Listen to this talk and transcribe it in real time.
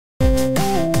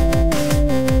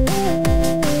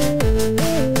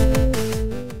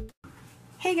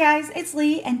it's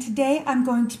Leigh, and today I'm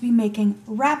going to be making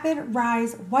rapid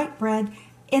rise white bread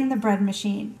in the bread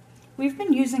machine. We've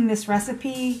been using this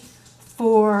recipe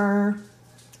for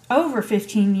over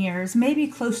 15 years, maybe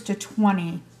close to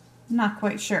 20, not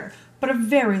quite sure, but a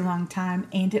very long time,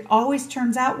 and it always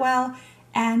turns out well,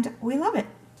 and we love it.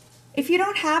 If you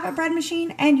don't have a bread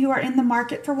machine and you are in the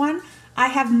market for one, I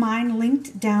have mine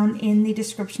linked down in the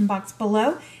description box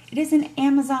below. It is an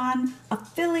Amazon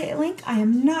affiliate link. I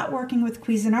am not working with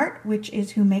Cuisinart, which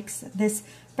is who makes this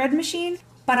bread machine,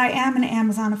 but I am an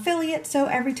Amazon affiliate, so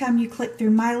every time you click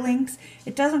through my links,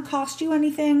 it doesn't cost you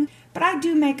anything, but I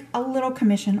do make a little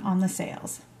commission on the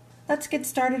sales. Let's get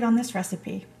started on this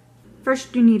recipe.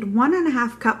 First, you need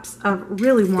 1.5 cups of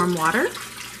really warm water,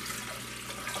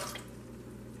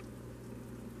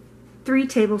 3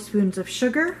 tablespoons of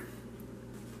sugar,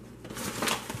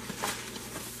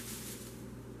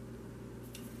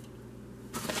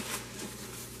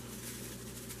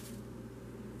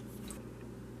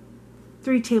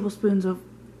 3 tablespoons of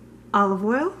olive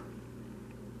oil,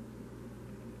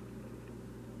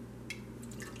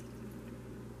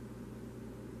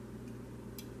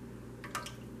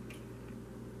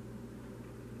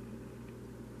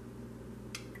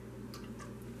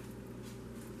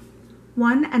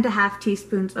 1.5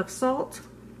 teaspoons of salt,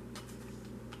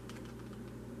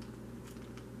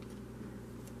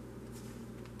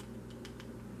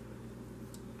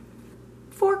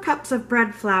 4 cups of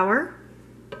bread flour,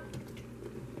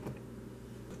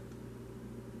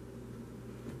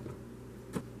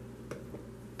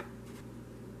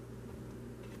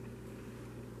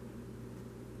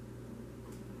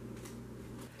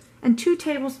 2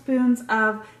 tablespoons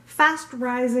of fast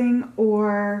rising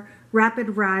or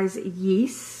rapid rise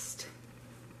yeast.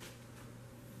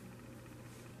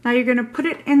 Now you're going to put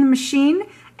it in the machine,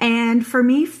 and for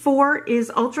me 4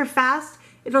 is ultra fast.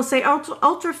 It'll say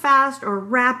ultra fast or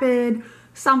rapid,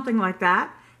 something like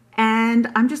that.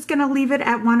 And I'm just going to leave it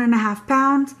at 1.5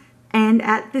 pounds, and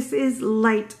this is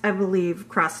light, I believe,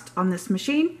 crust on this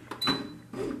machine.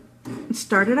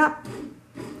 Start it up.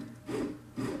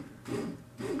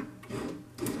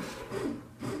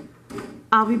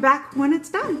 I'll be back when it's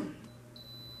done.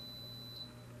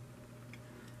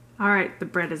 All right, the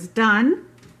bread is done,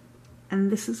 and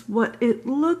this is what it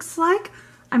looks like.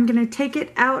 I'm gonna take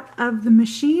it out of the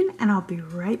machine, and I'll be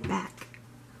right back.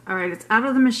 All right, it's out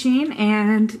of the machine,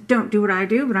 and don't do what I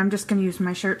do, but I'm just gonna use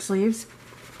my shirt sleeves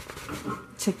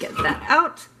to get that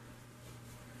out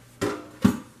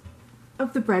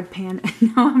of the bread pan,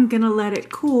 and now I'm gonna let it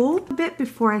cool a bit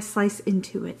before I slice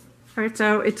into it. All right,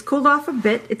 so it's cooled off a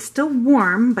bit. It's still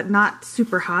warm, but not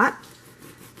super hot.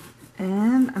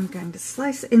 And I'm going to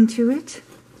slice into it.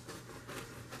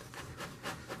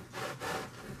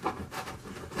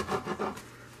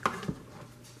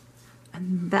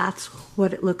 And that's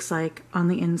what it looks like on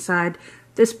the inside.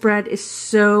 This bread is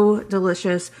so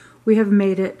delicious. We have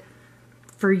made it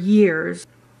for years,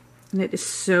 and it is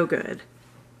so good.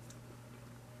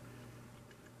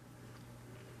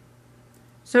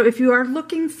 So if you are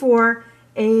looking for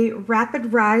a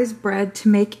rapid rise bread to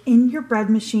make in your bread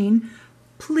machine,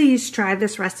 please try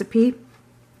this recipe.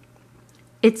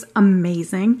 It's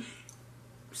amazing.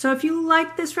 So if you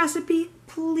like this recipe,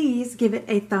 please give it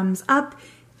a thumbs up.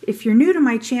 If you're new to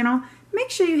my channel, make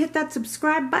sure you hit that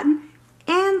subscribe button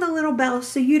and the little bell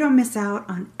so you don't miss out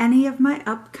on any of my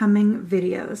upcoming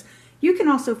videos. You can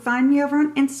also find me over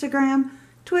on Instagram,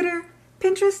 Twitter,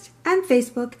 Pinterest, and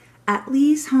Facebook at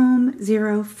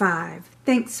LeighsHome05.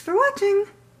 Thanks for watching.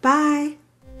 Bye.